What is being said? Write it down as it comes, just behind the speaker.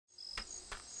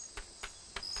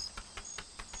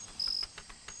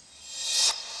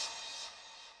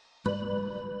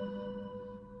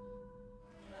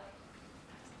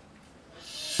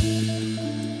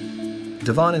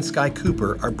Devon and Sky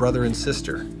Cooper are brother and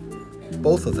sister.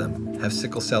 Both of them have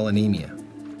sickle cell anemia.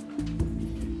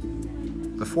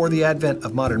 Before the advent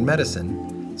of modern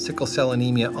medicine, sickle cell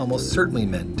anemia almost certainly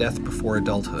meant death before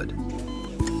adulthood.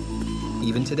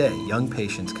 Even today, young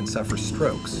patients can suffer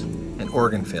strokes and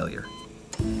organ failure.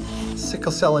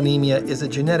 Sickle cell anemia is a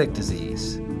genetic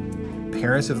disease.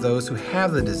 Parents of those who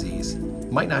have the disease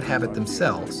might not have it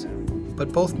themselves,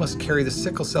 but both must carry the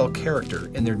sickle cell character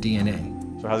in their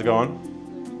DNA. So how's it going?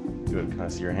 Good. Can I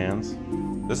see your hands?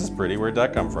 This is pretty. Where'd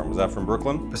that come from? Was that from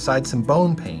Brooklyn? Besides some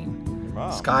bone pain,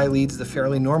 Sky leads the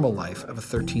fairly normal life of a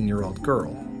 13-year-old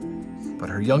girl. But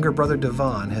her younger brother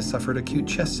Devon has suffered acute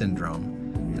chest syndrome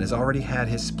and has already had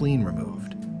his spleen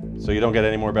removed. So you don't get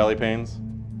any more belly pains?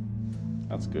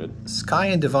 That's good. Sky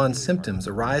and Devon's symptoms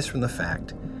arise from the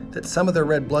fact that some of their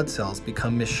red blood cells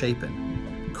become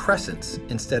misshapen, crescents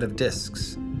instead of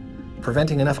discs,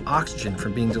 preventing enough oxygen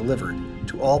from being delivered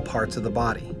to all parts of the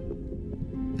body.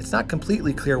 It's not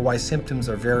completely clear why symptoms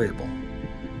are variable,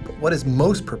 but what is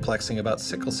most perplexing about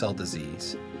sickle cell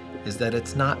disease is that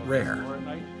it's not rare.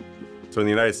 So in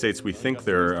the United States, we think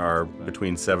there are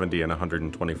between 70 and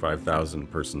 125,000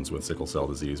 persons with sickle cell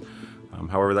disease.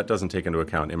 However, that doesn't take into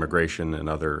account immigration and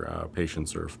other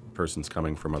patients or persons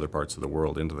coming from other parts of the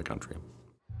world into the country.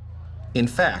 In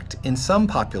fact, in some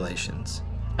populations,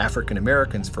 African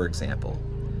Americans, for example,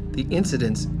 the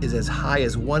incidence is as high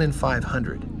as 1 in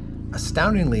 500,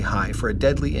 astoundingly high for a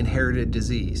deadly inherited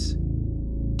disease.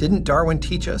 Didn't Darwin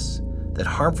teach us that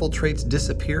harmful traits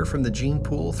disappear from the gene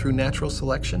pool through natural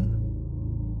selection?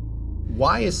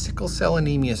 Why is sickle cell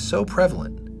anemia so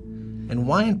prevalent, and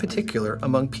why in particular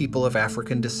among people of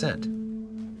African descent?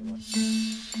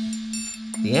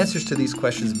 The answers to these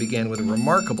questions began with a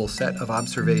remarkable set of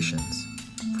observations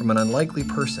from an unlikely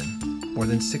person more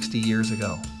than 60 years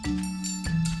ago.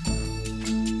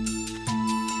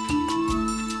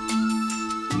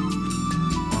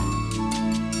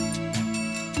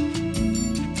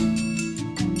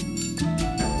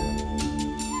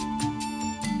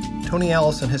 Tony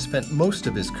Allison has spent most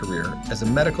of his career as a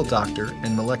medical doctor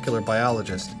and molecular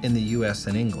biologist in the US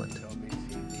and England.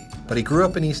 But he grew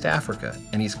up in East Africa,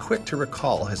 and he's quick to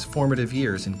recall his formative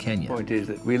years in Kenya. The point is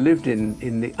that we lived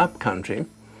in the upcountry,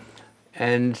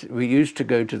 and we used to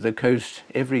go to the coast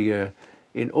every year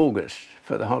in August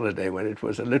for the holiday when it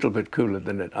was a little bit cooler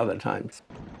than at other times.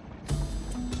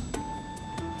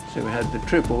 So we had the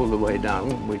trip all the way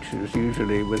down, which was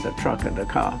usually with a truck and a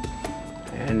car.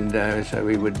 And so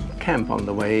we would camp on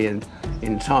the way in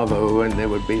Tsavo, and there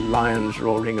would be lions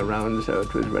roaring around, so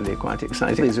it was really quite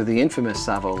exciting. These are the infamous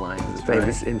Tsavo lions, the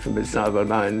famous, infamous Tsavo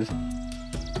lions.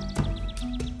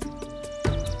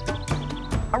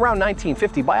 Around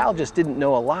 1950, biologists didn't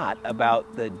know a lot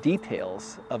about the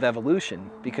details of evolution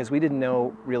because we didn't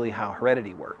know really how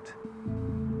heredity worked.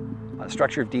 The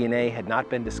structure of DNA had not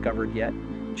been discovered yet.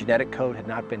 Genetic code had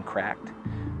not been cracked.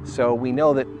 So we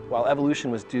know that while evolution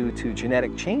was due to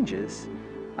genetic changes,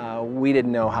 we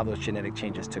didn't know how those genetic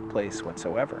changes took place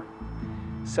whatsoever.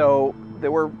 So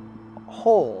there were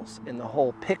holes in the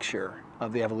whole picture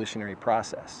of the evolutionary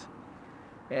process.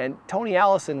 And Tony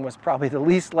Allison was probably the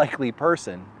least likely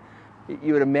person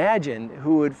you would imagine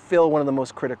who would fill one of the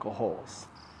most critical holes.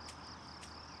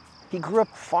 He grew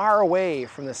up far away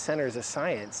from the centers of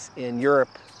science in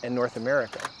Europe and North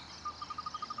America.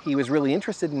 He was really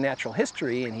interested in natural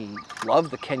history, and he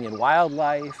loved the Kenyan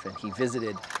wildlife, and he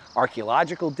visited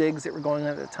archaeological digs that were going on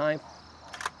at the time.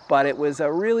 But it was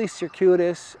a really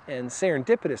circuitous and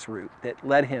serendipitous route that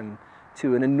led him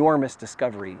to an enormous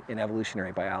discovery in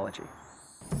evolutionary biology.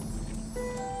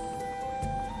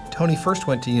 Tony first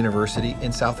went to university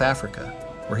in South Africa,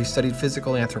 where he studied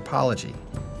physical anthropology,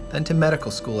 then to medical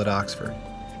school at Oxford.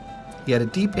 He had a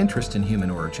deep interest in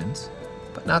human origins,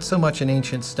 but not so much in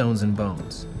ancient stones and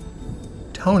bones.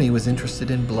 Tony was interested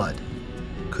in blood.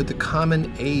 Could the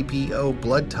common ABO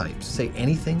blood types say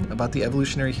anything about the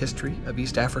evolutionary history of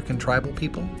East African tribal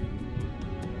people?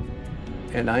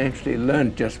 And I actually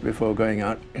learned just before going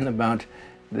out about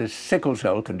the sickle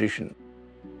cell condition.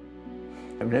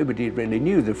 And nobody really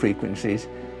knew the frequencies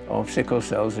of sickle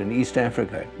cells in East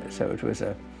Africa, so it was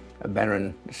a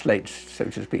barren slate, so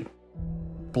to speak.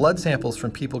 Blood samples from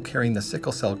people carrying the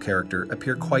sickle cell character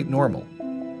appear quite normal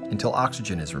until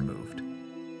oxygen is removed.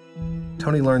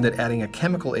 Tony learned that adding a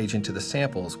chemical agent to the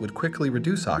samples would quickly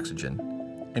reduce oxygen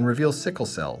and reveal sickle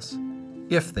cells,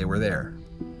 if they were there.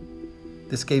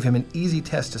 This gave him an easy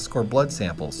test to score blood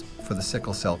samples for the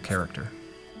sickle cell character.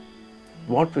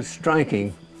 What was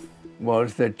striking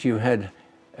was that you had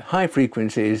high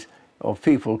frequencies of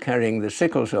people carrying the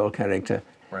sickle cell character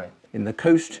in the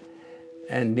coast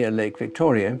and near Lake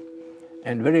Victoria,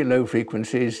 and very low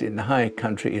frequencies in the high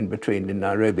country in between in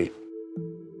Nairobi.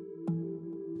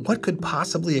 What could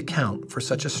possibly account for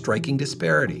such a striking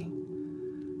disparity?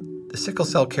 The sickle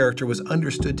cell character was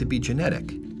understood to be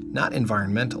genetic, not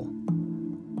environmental.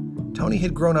 Tony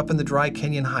had grown up in the dry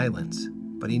Kenyan highlands,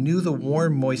 but he knew the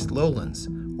warm, moist lowlands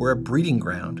were a breeding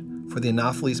ground for the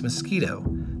Anopheles mosquito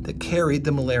that carried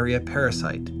the malaria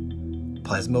parasite,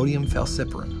 Plasmodium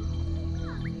falciparum.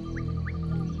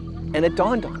 And it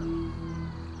dawned on him.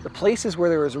 The places where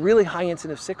there was a really high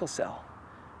incidence of sickle cell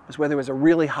was where there was a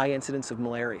really high incidence of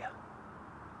malaria.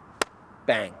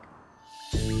 Bang.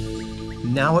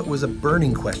 Now it was a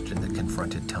burning question that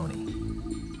confronted Tony.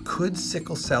 Could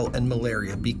sickle cell and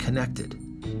malaria be connected?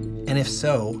 And if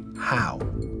so, how?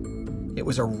 It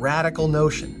was a radical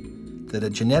notion that a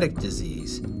genetic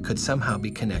disease could somehow be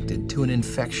connected to an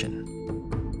infection.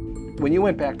 When you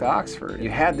went back to Oxford, you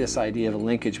had this idea of a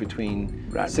linkage between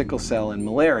sickle cell and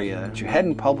malaria, but you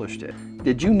hadn't published it.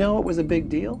 Did you know it was a big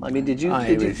deal? I mean, did you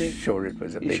think? Sure it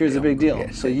was a big deal. Sure it's a big deal.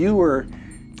 Yes. So you were...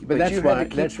 But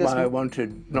that's why I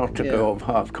wanted not to go off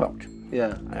half-cocked.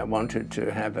 Yeah. I wanted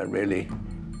to have a really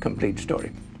complete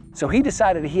story. So he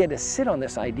decided he had to sit on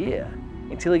this idea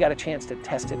until he got a chance to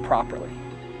test it properly.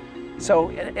 So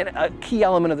and a key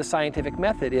element of the scientific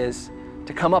method is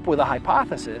to come up with a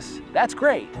hypothesis. That's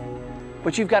great,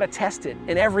 but you've got to test it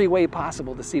in every way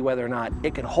possible to see whether or not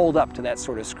it can hold up to that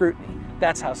sort of scrutiny.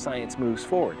 That's how science moves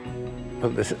forward. Well,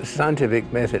 the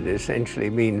scientific method essentially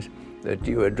means that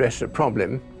you address a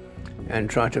problem and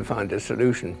try to find a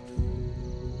solution.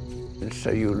 And so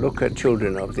you look at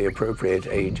children of the appropriate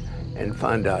age and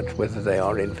find out whether they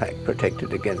are in fact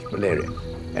protected against malaria.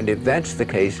 And if that's the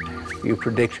case, you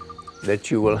predict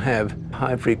that you will have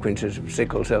high frequencies of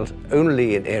sickle cells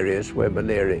only in areas where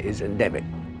malaria is endemic.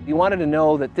 You wanted to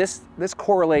know that this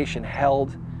correlation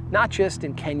held not just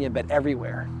in Kenya, but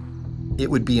everywhere. It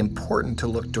would be important to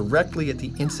look directly at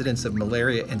the incidence of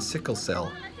malaria and sickle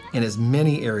cell in as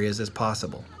many areas as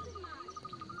possible.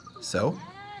 So,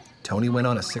 Tony went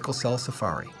on a sickle cell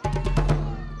safari.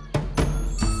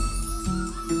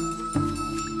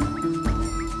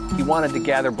 He wanted to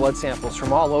gather blood samples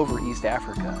from all over East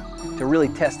Africa to really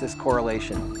test this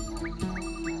correlation.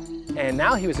 And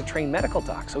now he was a trained medical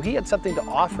doc, so he had something to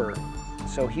offer.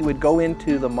 So he would go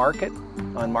into the market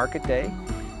on market day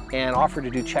and offer to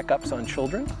do checkups on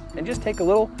children and just take a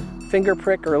little finger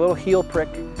prick or a little heel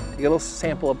prick to get a little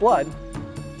sample of blood.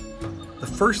 The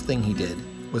first thing he did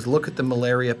was look at the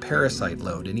malaria parasite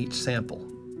load in each sample.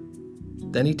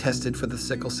 Then he tested for the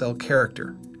sickle cell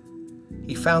character.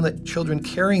 He found that children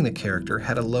carrying the character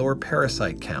had a lower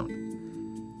parasite count,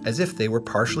 as if they were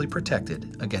partially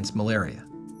protected against malaria.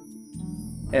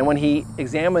 And when he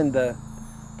examined the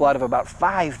blood of about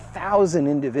 5,000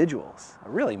 individuals, a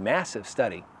really massive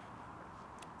study,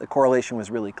 the correlation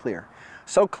was really clear.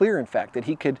 So clear, in fact, that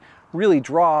he could really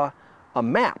draw a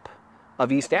map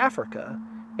of East Africa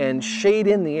and shade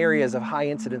in the areas of high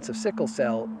incidence of sickle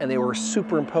cell, and they were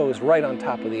superimposed right on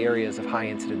top of the areas of high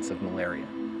incidence of malaria.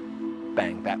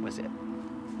 Bang, that was it.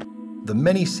 The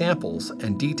many samples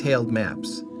and detailed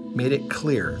maps made it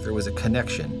clear there was a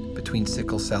connection between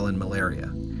sickle cell and malaria.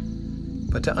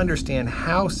 But to understand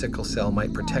how sickle cell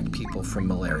might protect people from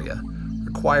malaria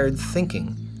required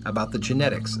thinking about the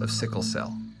genetics of sickle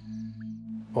cell.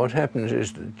 What happens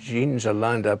is the genes are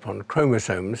lined up on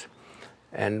chromosomes,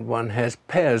 and one has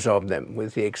pairs of them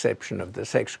with the exception of the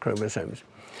sex chromosomes.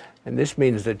 And this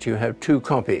means that you have two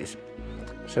copies.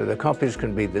 So the copies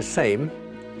can be the same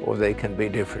or they can be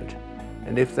different.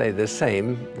 And if they're the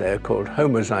same, they're called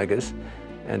homozygous,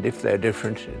 and if they're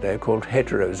different, they're called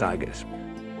heterozygous.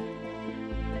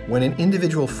 When an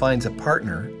individual finds a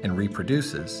partner and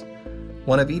reproduces,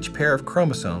 one of each pair of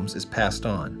chromosomes is passed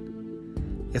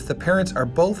on. If the parents are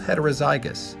both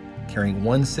heterozygous, carrying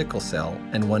one sickle cell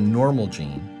and one normal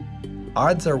gene,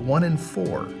 odds are 1 in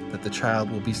 4 that the child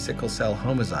will be sickle cell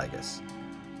homozygous,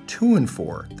 2 in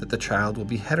 4 that the child will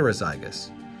be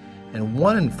heterozygous, and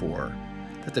 1 in 4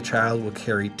 that the child will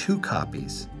carry 2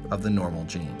 copies of the normal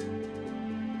gene.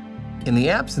 In the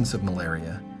absence of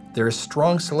malaria, there is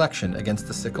strong selection against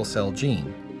the sickle cell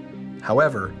gene.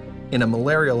 However, in a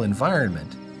malarial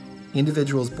environment,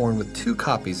 individuals born with 2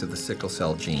 copies of the sickle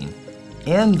cell gene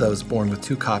and those born with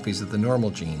 2 copies of the normal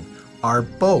gene are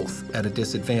both at a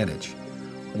disadvantage.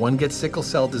 One gets sickle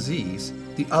cell disease,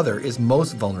 the other is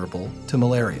most vulnerable to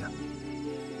malaria.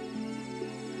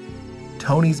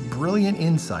 Tony's brilliant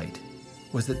insight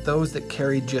was that those that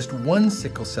carried just one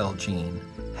sickle cell gene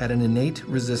had an innate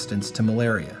resistance to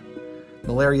malaria.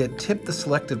 Malaria tipped the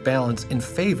selective balance in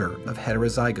favor of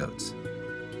heterozygotes.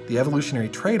 The evolutionary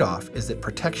trade-off is that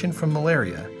protection from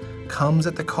malaria comes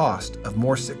at the cost of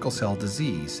more sickle cell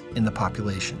disease in the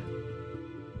population.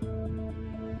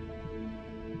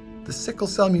 The sickle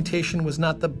cell mutation was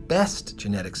not the best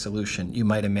genetic solution you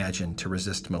might imagine to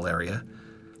resist malaria.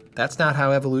 That's not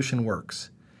how evolution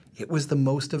works. It was the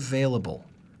most available.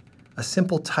 A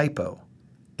simple typo,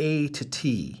 A to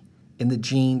T, in the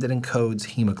gene that encodes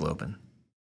hemoglobin.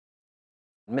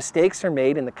 Mistakes are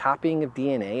made in the copying of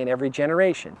DNA in every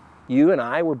generation. You and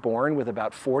I were born with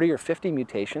about 40 or 50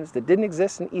 mutations that didn't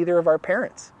exist in either of our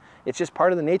parents. It's just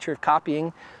part of the nature of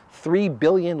copying 3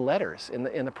 billion letters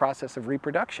in the process of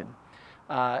reproduction.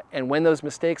 And when those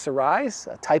mistakes arise,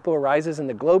 a typo arises in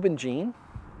the globin gene.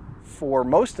 For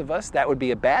most of us, that would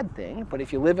be a bad thing, but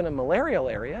if you live in a malarial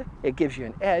area, it gives you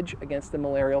an edge against the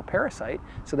malarial parasite,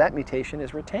 so that mutation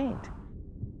is retained.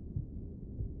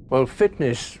 Well,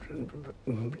 fitness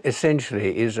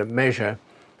essentially is a measure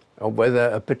of whether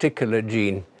a particular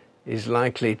gene is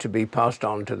likely to be passed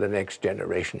on to the next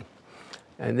generation.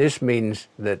 And this means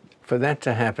that for that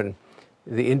to happen,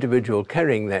 the individual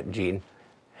carrying that gene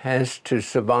has to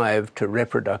survive to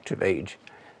reproductive age,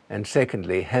 and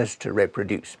secondly, has to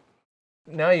reproduce.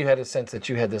 Now you had a sense that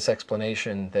you had this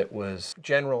explanation that was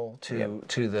general to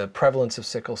the prevalence of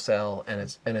sickle cell and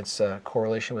its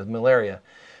correlation with malaria,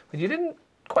 but you didn't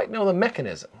quite know the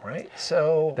mechanism, right?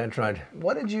 So that's right.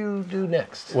 What did you do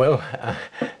next? Well,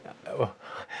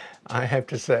 I have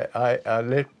to say I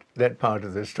left that part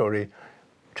of the story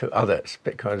to others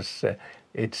because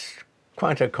it's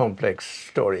quite a complex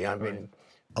story. I mean,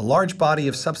 a large body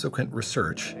of subsequent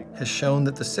research has shown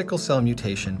that the sickle cell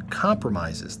mutation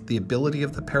compromises the ability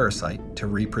of the parasite to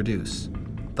reproduce.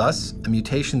 Thus, a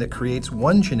mutation that creates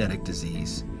one genetic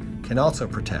disease can also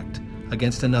protect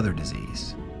against another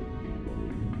disease.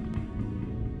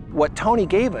 What Tony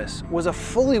gave us was a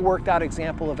fully worked out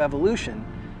example of evolution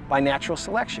by natural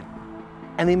selection.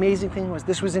 And the amazing thing was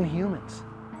this was in humans.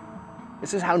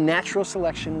 This is how natural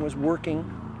selection was working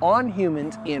on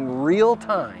humans in real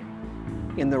time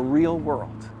in the real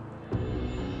world.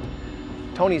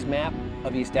 Tony's map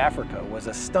of East Africa was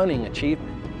a stunning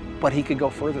achievement, but he could go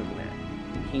further than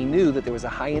that. He knew that there was a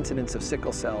high incidence of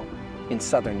sickle cell in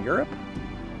southern Europe,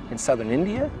 in southern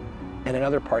India, and in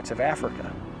other parts of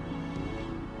Africa.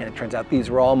 And it turns out these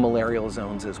were all malarial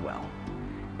zones as well.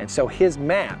 And so his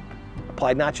map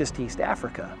applied not just to East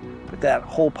Africa, but that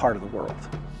whole part of the world.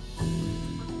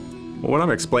 Well, when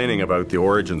I'm explaining about the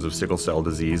origins of sickle cell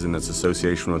disease and its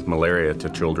association with malaria to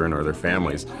children or their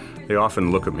families, they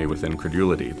often look at me with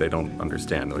incredulity. They don't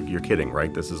understand. Like, you're kidding,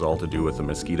 right? This is all to do with a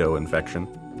mosquito infection.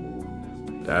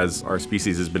 As our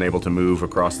species has been able to move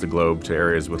across the globe to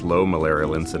areas with low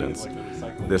malarial incidence,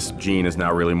 this gene is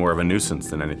now really more of a nuisance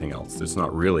than anything else. There's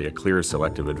not really a clear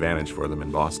selective advantage for them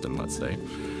in Boston, let's say.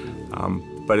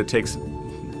 But it takes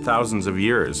thousands of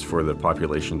years for the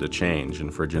population to change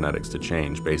and for genetics to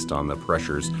change based on the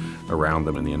pressures around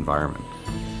them in the environment.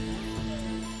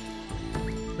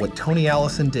 What Tony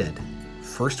Allison did,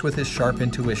 first with his sharp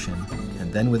intuition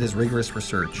and then with his rigorous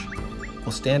research,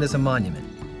 will stand as a monument,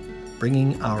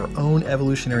 bringing our own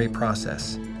evolutionary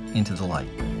process into the light.